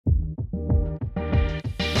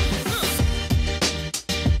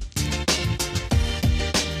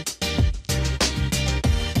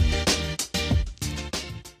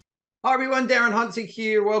Hi everyone, Darren Hunsick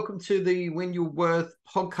here. Welcome to the When You're Worth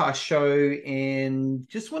podcast show, and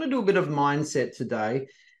just want to do a bit of mindset today.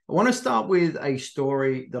 I want to start with a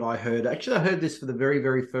story that I heard. Actually, I heard this for the very,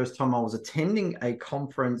 very first time. I was attending a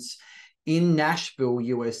conference in Nashville,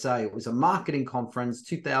 USA. It was a marketing conference,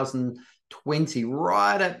 2020,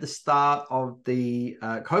 right at the start of the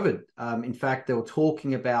COVID. In fact, they were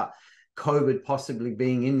talking about COVID possibly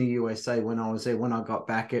being in the USA when I was there. When I got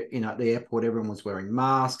back at the airport, everyone was wearing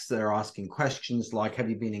masks. They're asking questions like, have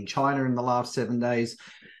you been in China in the last 7 days?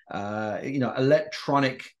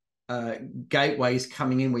 Electronic gateways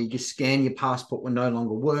coming in where you just scan your passport were no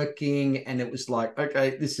longer working. And it was like,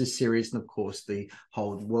 okay, this is serious. And of course, the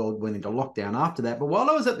whole world went into lockdown after that. But while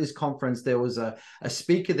I was at this conference, there was a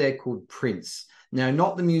speaker there called Prince. Now,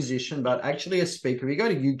 not the musician, but actually a speaker. If you go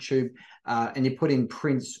to YouTube and you put in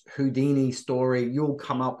Prince Houdini story, you'll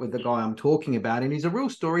come up with the guy I'm talking about. And he's a real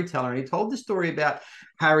storyteller. And he told the story about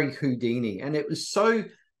Harry Houdini. And it was so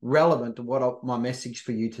relevant to my message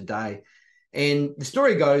for you today. And the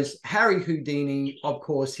story goes, Harry Houdini, of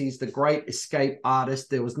course, he's the great escape artist.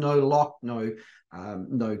 There was no lock, no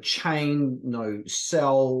chain, no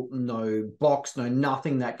cell, no box, no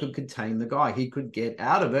nothing that could contain the guy. He could get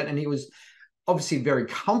out of it. And he was obviously very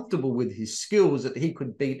comfortable with his skills that he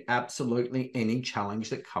could beat absolutely any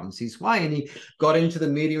challenge that comes his way. And he got into the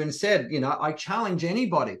media and said, I challenge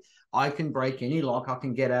anybody. I can break any lock. I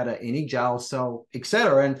can get out of any jail cell,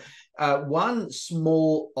 etc. And one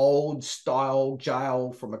small old style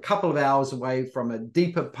jail from a couple of hours away from a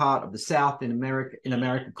deeper part of the South in America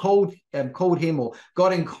called him or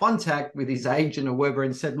got in contact with his agent or whoever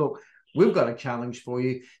and said, look, we've got a challenge for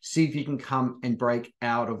you. See if you can come and break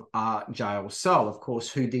out of our jail cell. Of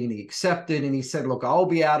course, Houdini accepted and he said, look, I'll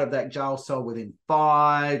be out of that jail cell within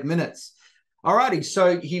 5 minutes. All righty.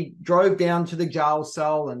 So he drove down to the jail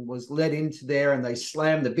cell and was led into there, and they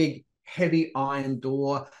slammed the big heavy iron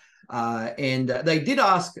door. And they did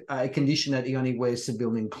ask a condition that he only wears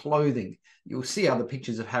civilian clothing. You'll see other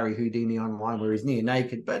pictures of Harry Houdini online where he's near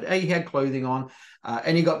naked, but he had clothing on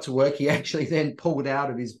and he got to work. He actually then pulled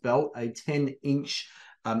out of his belt a 10-inch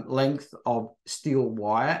length of steel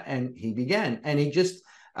wire, and he began. And he just,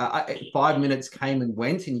 5 minutes came and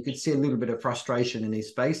went, and you could see a little bit of frustration in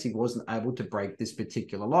his face. He wasn't able to break this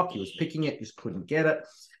particular lock. He was picking it, just couldn't get it.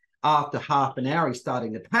 After half an hour, he's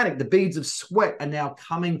starting to panic. The beads of sweat are now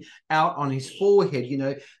coming out on his forehead.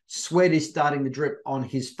 Sweat is starting to drip on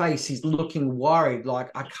his face. He's looking worried,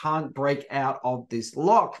 like, I can't break out of this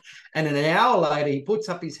lock. And an hour later, he puts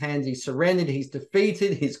up his hands. He's surrendered. He's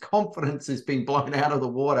defeated. His confidence has been blown out of the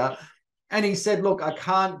water. And he said, look, I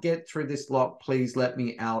can't get through this lock. Please let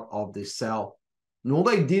me out of this cell. And all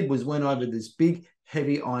they did was went over this big,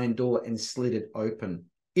 heavy iron door and slid it open.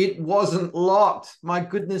 It wasn't locked. My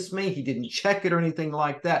goodness me, he didn't check it or anything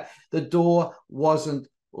like that. The door wasn't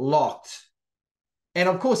locked. And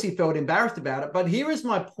of course, he felt embarrassed about it. But here is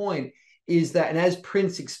my point, is that, and as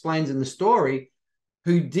Prince explains in the story,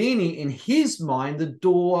 Houdini, in his mind, the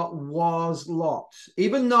door was locked.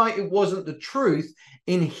 Even though it wasn't the truth,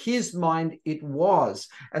 in his mind, it was.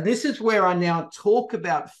 And this is where I now talk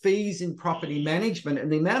about fees in property management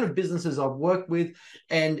and the amount of businesses I've worked with,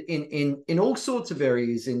 and in all sorts of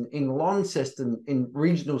areas, in Launceston, in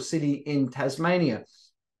regional city in Tasmania,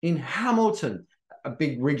 in Hamilton, a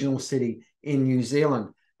big regional city in New Zealand,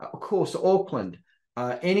 of course, Auckland,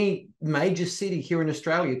 any major city here in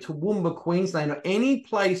Australia, Toowoomba, Queensland, or any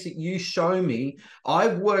place that you show me.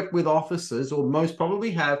 I've worked with officers, or most probably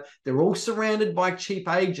have. They're all surrounded by cheap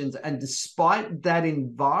agents. And despite that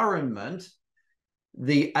environment,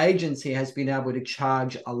 the agency has been able to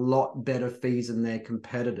charge a lot better fees than their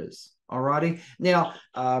competitors. All righty. Now,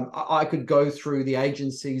 I could go through the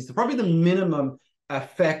agencies. Probably the minimum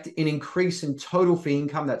effect in increase in total fee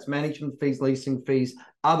income, that's management fees, leasing fees,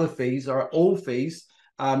 other fees, or all fees,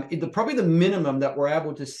 probably the minimum that we're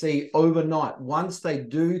able to see overnight. Once they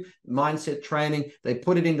do mindset training, they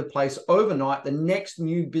put it into place overnight, the next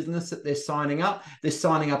new business that they're signing up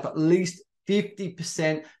at least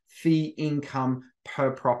 50% fee income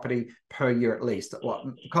per property per year at least.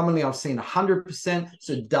 Well, commonly I've seen 100%,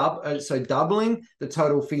 so doubling the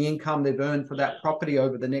total fee income they've earned for that property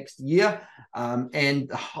over the next year. And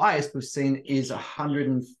the highest we've seen is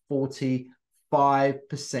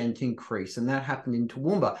 145% increase, and that happened in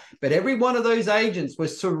Toowoomba. But every one of those agents were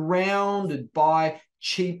surrounded by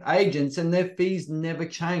cheap agents, and their fees never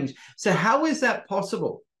changed. So how is that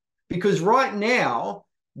possible? Because right now,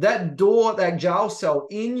 that door, that jail cell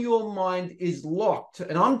in your mind is locked.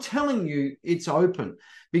 And I'm telling you, it's open.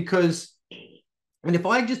 Because, and if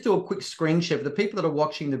I just do a quick screen share, for the people that are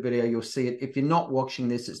watching the video, you'll see it. If you're not watching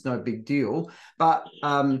this, it's no big deal. But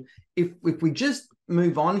if we just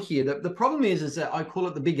move on here, the problem is that I call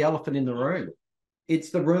it the big elephant in the room.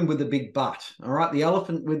 It's the room with the big butt, all right? The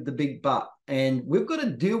elephant with the big butt. And we've got to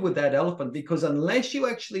deal with that elephant, because unless you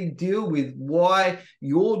actually deal with why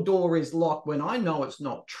your door is locked when I know it's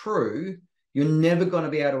not true, you're never going to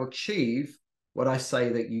be able to achieve what I say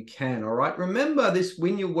that you can, all right? Remember, this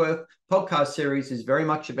Win Your Worth podcast series is very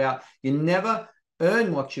much about you never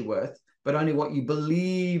earn what you're worth, but only what you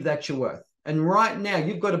believe that you're worth. And right now,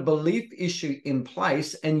 you've got a belief issue in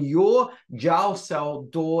place, and your jail cell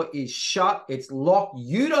door is shut. It's locked.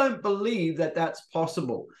 You don't believe that that's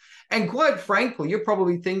possible. And quite frankly, you're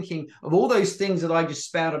probably thinking of all those things that I just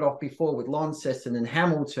spouted off before with Launceston and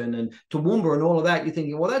Hamilton and Toowoomba and all of that. You're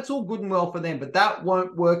thinking, well, that's all good and well for them, but that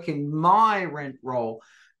won't work in my rent roll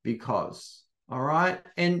because... All right.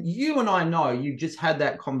 And you and I know you just had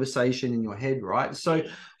that conversation in your head, right? So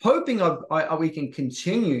hoping we can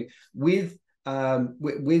continue with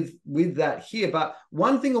that here. But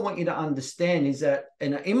one thing I want you to understand is that,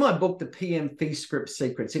 and in my book, the PM Fee Script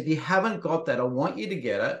Secrets, if you haven't got that, I want you to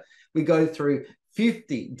get it. We go through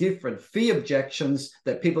 50 different fee objections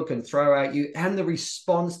that people can throw at you and the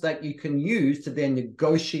response that you can use to then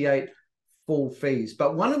negotiate full fees.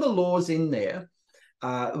 But one of the laws in there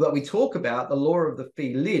that we talk about, the law of the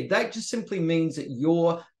fee lid, that just simply means that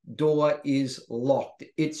your door is locked.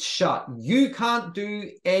 It's shut. You can't do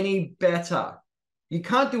any better. You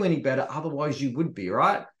can't do any better. Otherwise, you would be,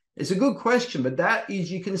 right? It's a good question, but that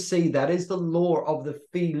is, you can see that is the law of the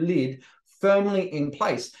fee lid firmly in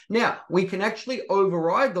place. Now, we can actually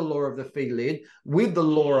override the law of the fee lid with the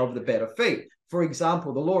law of the better fee. For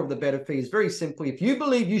example, the law of the better fee is very simply, if you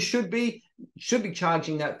believe you should be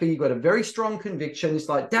charging that fee, you've got a very strong conviction. It's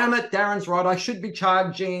like, damn it, Darren's right. I should be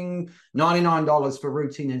charging $99 for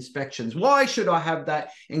routine inspections. Why should I have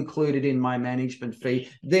that included in my management fee?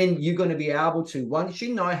 Then you're going to be able to, once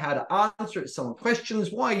you know how to answer it, someone questions,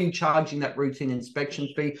 why are you charging that routine inspection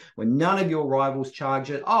fee when none of your rivals charge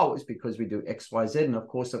it? Oh, it's because we do X, Y, Z. And of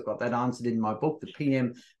course, I've got that answered in my book, the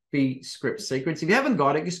PM Fee Script Secrets. If you haven't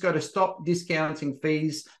got it, just go to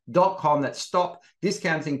stopdiscountingfees.com. That's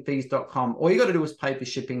stopdiscountingfees.com. All you got to do is pay for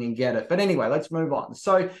shipping and get it. But anyway, let's move on.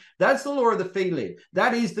 So that's the law of the fee lid.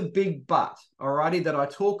 That is the big but, alrighty, that I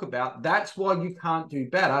talk about. That's why you can't do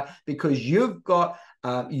better, because you've got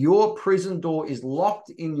your prison door is locked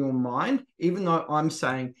in your mind, even though I'm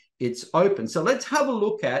saying it's open. So let's have a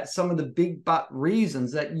look at some of the big but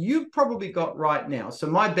reasons that you've probably got right now. So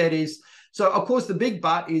my bet is, so of course the big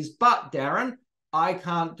but is, but Darren, I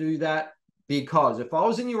can't do that because if I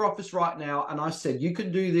was in your office right now and I said, you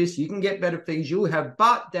can do this, you can get better fees, you'll have,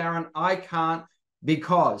 but Darren, I can't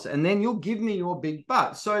because, and then you'll give me your big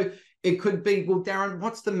but. So it could be, well, Darren,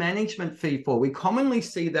 what's the management fee for? We commonly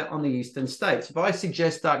see that on the eastern states. If I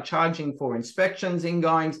suggest start charging for inspections,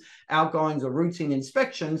 ingoings, outgoings, or routine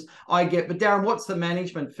inspections, I get, but Darren, what's the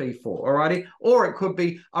management fee for? All righty. Or it could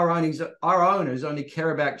be our owners only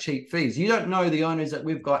care about cheap fees. You don't know the owners that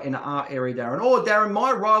we've got in our area, Darren. Or Darren,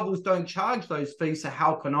 my rivals don't charge those fees, so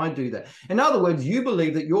how can I do that? In other words, you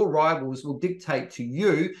believe that your rivals will dictate to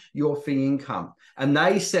you your fee income, and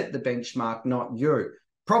they set the benchmark, not you.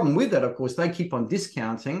 Problem with that, of course, they keep on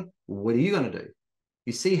discounting. What are you going to do?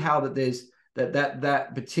 You see how that there's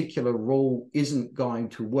that particular rule isn't going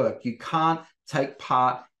to work. You can't take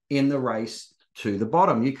part in the race to the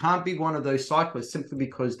bottom. You can't be one of those cyclists simply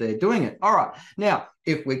because they're doing it. All right. Now,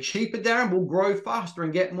 if we're cheaper, Darren, we'll grow faster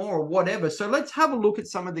and get more or whatever. So let's have a look at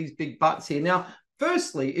some of these big buts here. Now,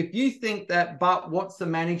 firstly, if you think that, but what's the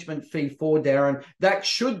management fee for, Darren? That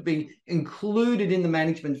should be included in the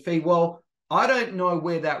management fee. Well, I don't know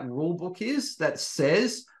where that rule book is that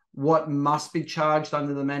says what must be charged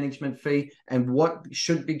under the management fee and what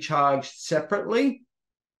should be charged separately.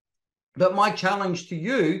 But my challenge to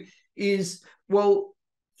you is, well,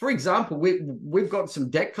 for example, we've got some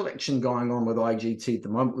debt collection going on with IGT at the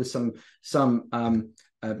moment with some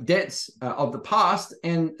debts of the past,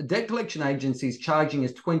 and debt collection agencies charging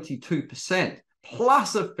us 22%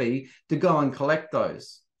 plus a fee to go and collect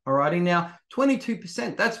those. All righty. Now,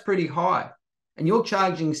 22%, that's pretty high. And you're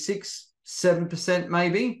charging 6-7%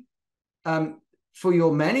 maybe for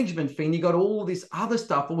your management fee, and you got all this other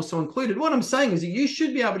stuff also included. What I'm saying is that you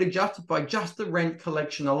should be able to justify just the rent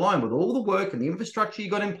collection alone with all the work and the infrastructure you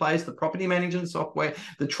got in place, the property management software,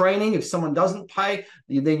 the training. If someone doesn't pay,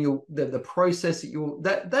 then the process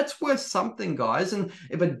that's worth something, guys. And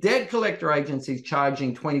if a debt collector agency is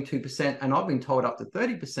charging 22%, and I've been told up to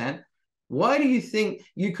 30%, why don't you think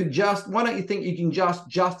you can just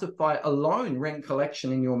justify a loan rent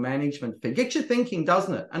collection in your management fee? Get your thinking,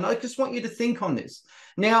 doesn't it? And I just want you to think on this.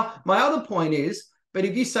 Now, my other point is, But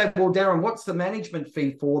if you say, well, Darren, what's the management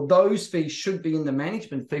fee for? Those fees should be in the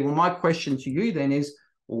management fee. Well, my question to you then is,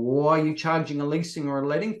 why are you charging a leasing or a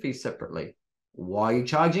letting fee separately? Why are you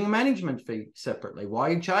charging a management fee separately? Why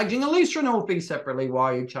are you charging a lease renewal fee separately?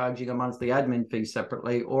 Why are you charging a monthly admin fee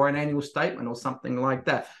separately, or an annual statement or something like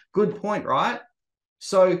that? Good point, right?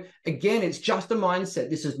 So again, it's just a mindset.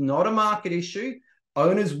 This is not a market issue.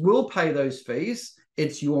 Owners will pay those fees.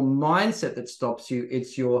 It's your mindset that stops you.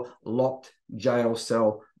 It's your locked jail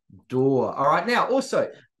cell door. All right. Now, also,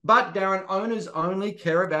 but Darren, owners only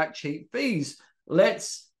care about cheap fees.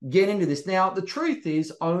 Let's get into this. Now, the truth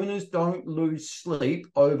is, owners don't lose sleep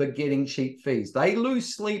over getting cheap fees. They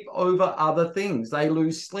lose sleep over other things. They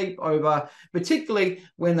lose sleep over, particularly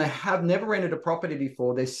when they have never rented a property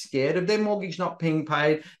before, they're scared of their mortgage not being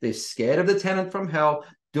paid. They're scared of the tenant from hell,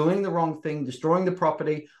 doing the wrong thing, destroying the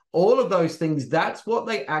property. All of those things, that's what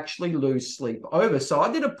they actually lose sleep over. So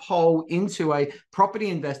I did a poll into a property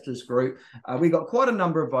investors group. We got quite a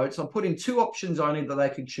number of votes. I put in 2 options only that they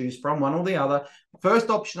could choose from, one or the other. First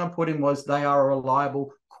option I put in was they are a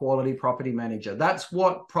reliable quality property manager. That's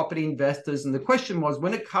what property investors, and the question was,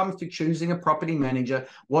 when it comes to choosing a property manager,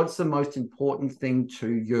 what's the most important thing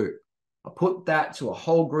to you? I put that to a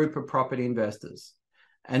whole group of property investors.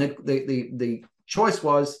 And the choice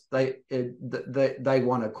was they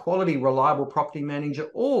want a quality, reliable property manager,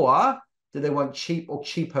 or do they want cheap or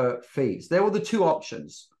cheaper fees? There were the 2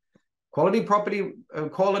 options: quality property,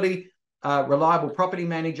 reliable property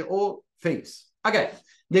manager, or fees. Okay.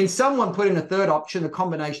 Then someone put in a third option, a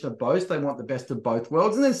combination of both. They want the best of both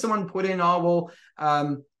worlds. And then someone put in, I want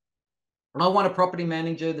a property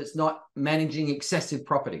manager that's not managing excessive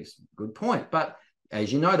properties. Good point. But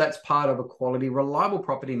as you know, that's part of a quality, reliable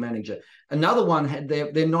property manager. Another one,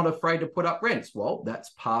 they're not afraid to put up rents. Well,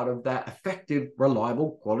 that's part of that effective,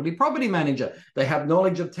 reliable, quality property manager. They have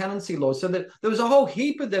knowledge of tenancy laws. So that there was a whole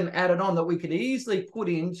heap of them added on that we could easily put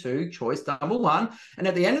into choice number 1. And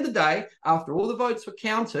at the end of the day, after all the votes were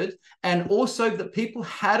counted, and also that people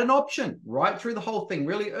had an option right through the whole thing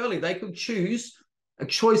really early, they could choose a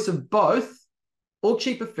choice of both or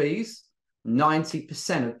cheaper fees.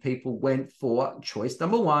 90% of people went for choice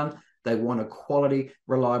number 1. They want a quality,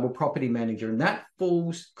 reliable property manager. And that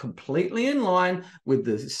falls completely in line with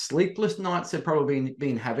the sleepless nights they've probably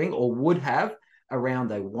been having or would have around.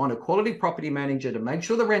 They want a quality property manager to make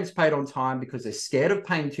sure the rent's paid on time because they're scared of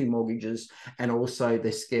paying 2 mortgages, and also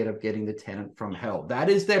they're scared of getting the tenant from hell. That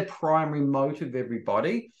is their primary motive,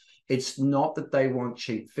 everybody. It's not that they want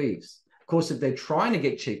cheap fees. Of course, if they're trying to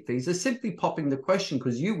get cheap fees, they're simply popping the question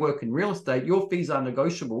because you work in real estate, your fees are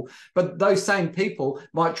negotiable, but those same people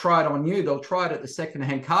might try it on you. They'll try it at the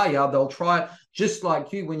secondhand car yard. They'll try it just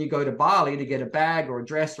like you when you go to Bali to get a bag or a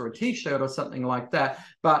dress or a t-shirt or something like that,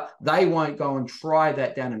 but they won't go and try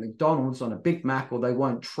that down at McDonald's on a Big Mac, or they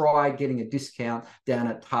won't try getting a discount down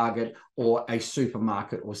at Target or a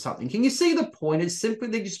supermarket or something. Can you see the point? It's simply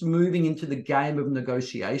they're just moving into the game of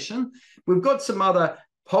negotiation. We've got some other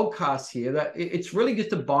podcasts here that it's really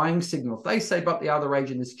just a buying signal. If they say, but the other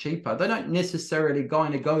agent is cheaper, they don't necessarily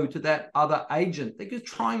going to go to that other agent. They're just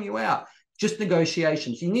trying you out. Just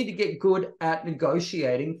negotiations. You need to get good at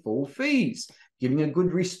negotiating full fees, giving a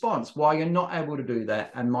good response while you're not able to do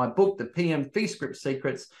that. And my book, The PM Fee Script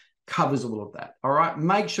Secrets, covers all of that. All right.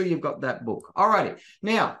 Make sure you've got that book. All righty.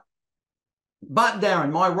 Now, but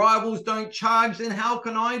Darren, my rivals don't charge, then how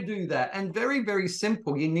can I do that? And very, very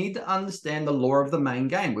simple. You need to understand the law of the main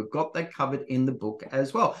game. We've got that covered in the book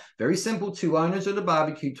as well. Very simple. 2 owners at a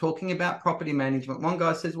barbecue talking about property management. One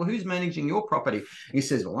guy says, well, who's managing your property? He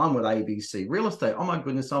says, well, I'm with ABC Real Estate. Oh my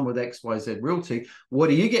goodness, I'm with XYZ Realty.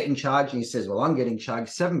 What are you getting charged? And he says, well, I'm getting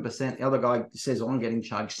charged 7%. The other guy says, well, I'm getting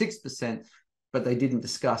charged 6%. But they didn't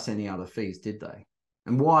discuss any other fees, did they?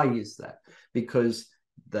 And why is that? Because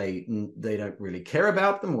they don't really care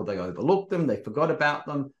about them, or they overlook them, they forgot about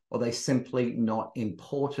them, or they simply not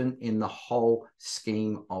important in the whole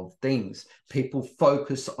scheme of things. People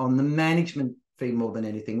focus on the management fee more than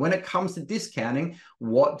anything. When it comes to discounting,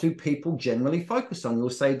 what do people generally focus on? You'll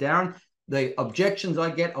say, Darren, the objections I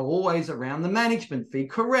get are always around the management fee.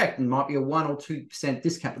 Correct. And might be a 1 or 2%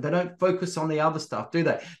 discount, but they don't focus on the other stuff, do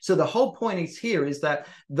they? So the whole point is that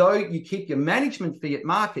though you keep your management fee at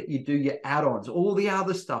market, you do your add-ons, all the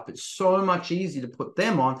other stuff. It's so much easier to put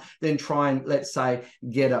them on than try and, let's say,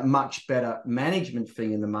 get a much better management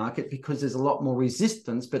fee in the market, because there's a lot more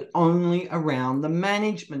resistance, but only around the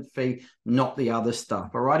management fee, not the other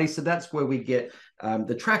stuff. All righty. So that's where we get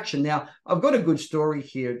the traction. Now, I've got a good story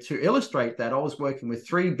here to illustrate that. I was working with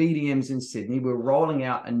 3 BDMs in Sydney. We were rolling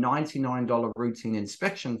out a $99 routine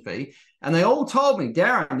inspection fee, and they all told me,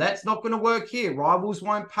 Darren, that's not going to work here. Rivals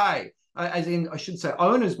won't pay. as in, I should say,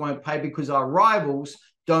 owners won't pay because our rivals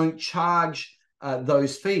don't charge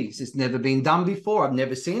those fees. It's never been done before. I've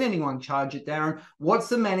never seen anyone charge it, Darren. What's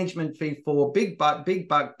the management fee for? Big buck, big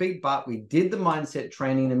buck, big buck. We did the mindset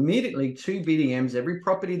training. Immediately, 2 BDMs. Every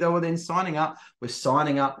property they were then signing up was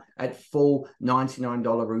signing up at full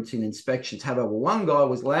 $99 routine inspections. However, one guy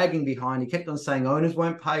was lagging behind. He kept on saying, owners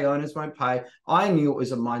won't pay, owners won't pay. I knew it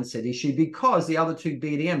was a mindset issue because the other 2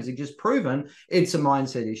 BDMs had just proven it's a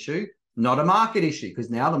mindset issue, not a market issue, because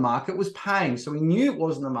now the market was paying. So we knew it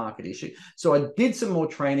wasn't a market issue. So I did some more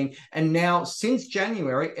training. And now since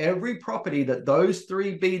January, every property that those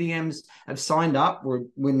 3 BDMs have signed up, we're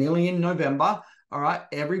nearly in November. All right.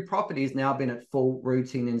 Every property has now been at full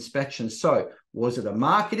routine inspection. So was it a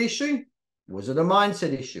market issue? Was it a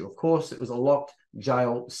mindset issue? Of course, it was a locked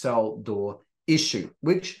jail cell door issue,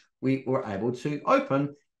 which we were able to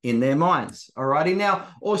open in their minds. Alrighty. Now,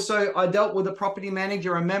 also, I dealt with a property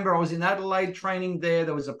manager. Remember, I was in Adelaide training there.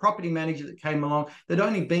 There was a property manager that came along that had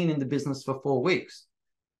only been in the business for 4 weeks.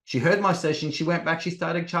 She heard my session. She went back. She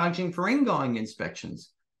started charging for ingoing inspections.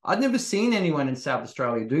 I'd never seen anyone in South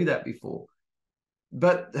Australia do that before.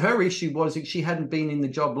 But her issue was that she hadn't been in the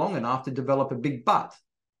job long enough to develop a big butt.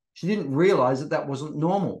 She didn't realize that that wasn't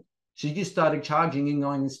normal. She just started charging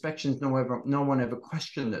ingoing inspections. No one ever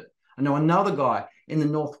questioned it. I know another guy in the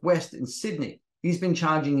Northwest in Sydney. He's been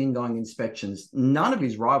charging ingoing inspections. None of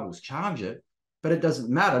his rivals charge it, but it doesn't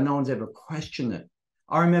matter. No one's ever questioned it.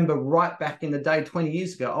 I remember right back in the day, 20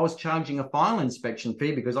 years ago, I was charging a final inspection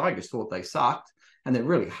fee because I just thought they sucked and they're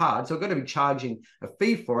really hard. So I've got to be charging a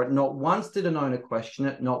fee for it. Not once did an owner question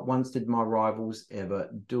it. Not once did my rivals ever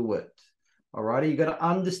do it. All righty. You got to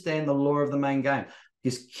understand the law of the main game.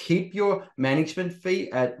 Just keep your management fee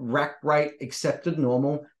at rack rate, accepted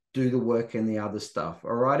normal. Do the work and the other stuff,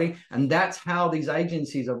 all righty? And that's how these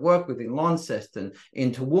agencies I've worked with in Launceston,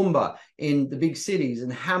 in Toowoomba, in the big cities, in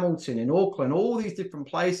Hamilton, in Auckland, all these different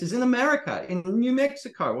places, in America, in New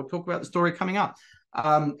Mexico. We'll talk about the story coming up.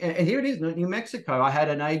 And here it is, New Mexico. I had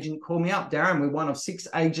an agent call me up, Darren, we're one of 6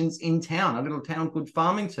 agents in town, a little town called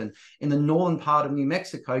Farmington in the northern part of New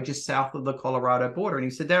Mexico, just south of the Colorado border. And he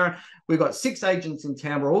said, Darren, we've got 6 agents in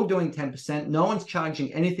town. We're all doing 10%. No one's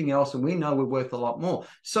charging anything else. And we know we're worth a lot more.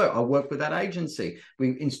 So I worked with that agency.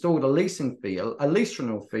 We installed a leasing fee, a lease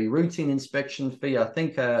renewal fee, routine inspection fee, I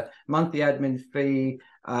think a monthly admin fee,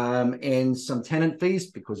 and some tenant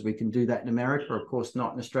fees, because we can do that in America, of course,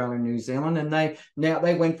 not in Australia and New Zealand. And they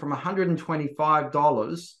went from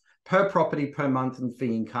 $125 per property per month in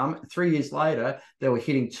fee income. 3 years later, they were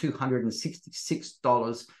hitting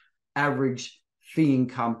 $266 average fee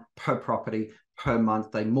income per property per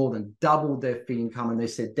month. They more than doubled their fee income. And they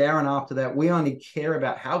said, Darren, after that, we only care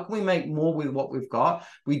about how can we make more with what we've got.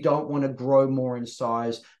 We don't want to grow more in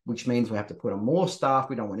size, which means we have to put on more staff.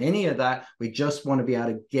 We don't want any of that. We just want to be able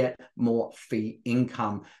to get more fee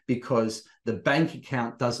income, because the bank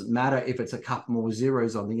account doesn't matter if it's a couple more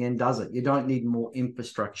zeros on the end, does it? You don't need more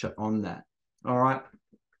infrastructure on that. All right.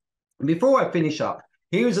 And before I finish up,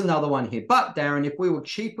 here's another one here. But Darren, if we were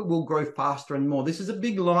cheaper, we'll grow faster and more. This is a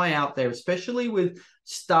big lie out there, especially with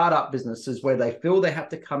startup businesses where they feel they have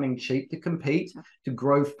to come in cheap to compete, to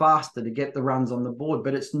grow faster, to get the runs on the board.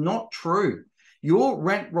 But it's not true. Your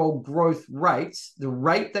rent roll growth rates, the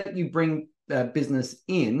rate that you bring business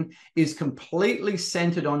in, is completely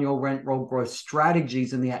centered on your rent roll growth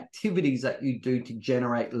strategies and the activities that you do to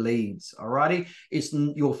generate leads. All righty. It's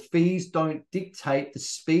your fees don't dictate the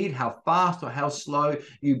speed, how fast or how slow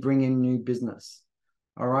you bring in new business.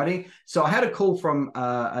 All righty. So I had a call from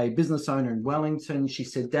a business owner in Wellington. She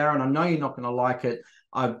said, Darren, I know you're not going to like it.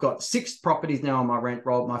 I've got 6 properties now on my rent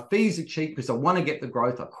roll. My fees are cheap because I want to get the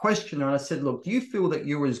growth. I questioned her and I said, look, do you feel that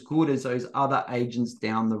you're as good as those other agents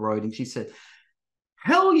down the road? And she said,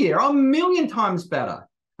 hell yeah, I'm a million times better.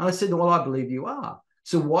 And I said, well, I believe you are.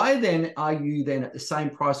 So why then are you then at the same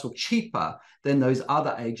price or cheaper than those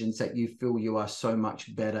other agents that you feel you are so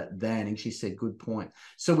much better than? And she said, good point.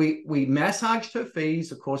 So we massaged her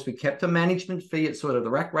fees. Of course, we kept a management fee at sort of the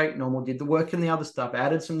rack rate normal, did the work and the other stuff,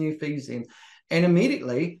 added some new fees in. And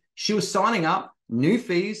immediately she was signing up, new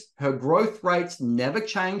fees. Her growth rates never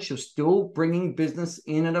changed. She was still bringing business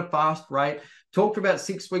in at a fast rate. Talked for about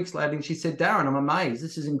 6 weeks later and she said, Darren, I'm amazed.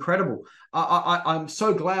 This is incredible. I'm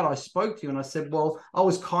so glad I spoke to you. And I said, well, I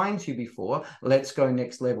was kind to you before. Let's go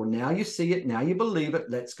next level. Now you see it. Now you believe it.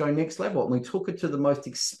 Let's go next level. And we took her to the most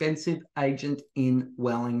expensive agent in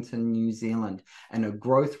Wellington, New Zealand. And her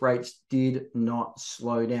growth rates did not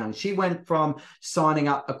slow down. She went from signing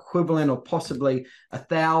up equivalent or possibly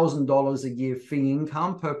 $1,000 a year fee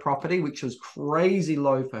income per property, which was crazy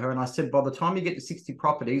low for her. And I said, by the time you get to 60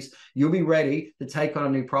 properties, you'll be ready to take on a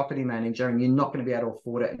new property manager and you're not going to be able to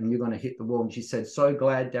afford it and you're going to hit the wall. And she said, so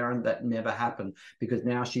glad, Darren, that never happened, because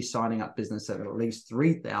now she's signing up business at least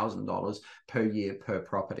 $3,000 per year per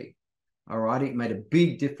property. All right. It made a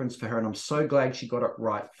big difference for her. And I'm so glad she got it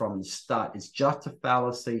right from the start. It's just a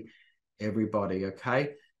fallacy, everybody.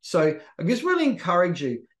 Okay. So I just really encourage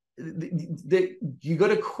you that you got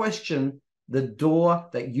to question the door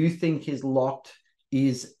that you think is locked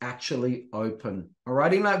is actually open. All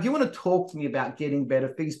right. Now, if you want to talk to me about getting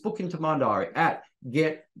better fees, book into my diary at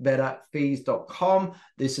getbetterfees.com.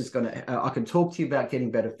 This is going to, I can talk to you about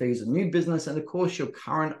getting better fees and new business, and of course your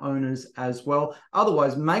current owners as well.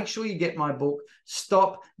 Otherwise, make sure you get my book,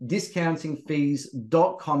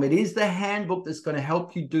 stopdiscountingfees.com. It is the handbook that's going to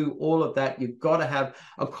help you do all of that. You've got to have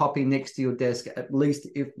a copy next to your desk, at least,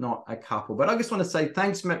 if not a couple. But I just want to say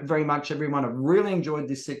thanks very much, everyone. I've really enjoyed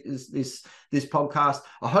this podcast.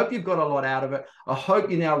 I hope you've got a lot out of it. I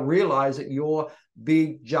hope you now realize that your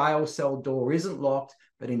big jail cell door isn't locked,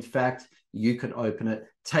 but in fact, you can open it.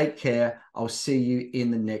 Take care. I'll see you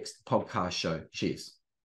in the next podcast show. Cheers.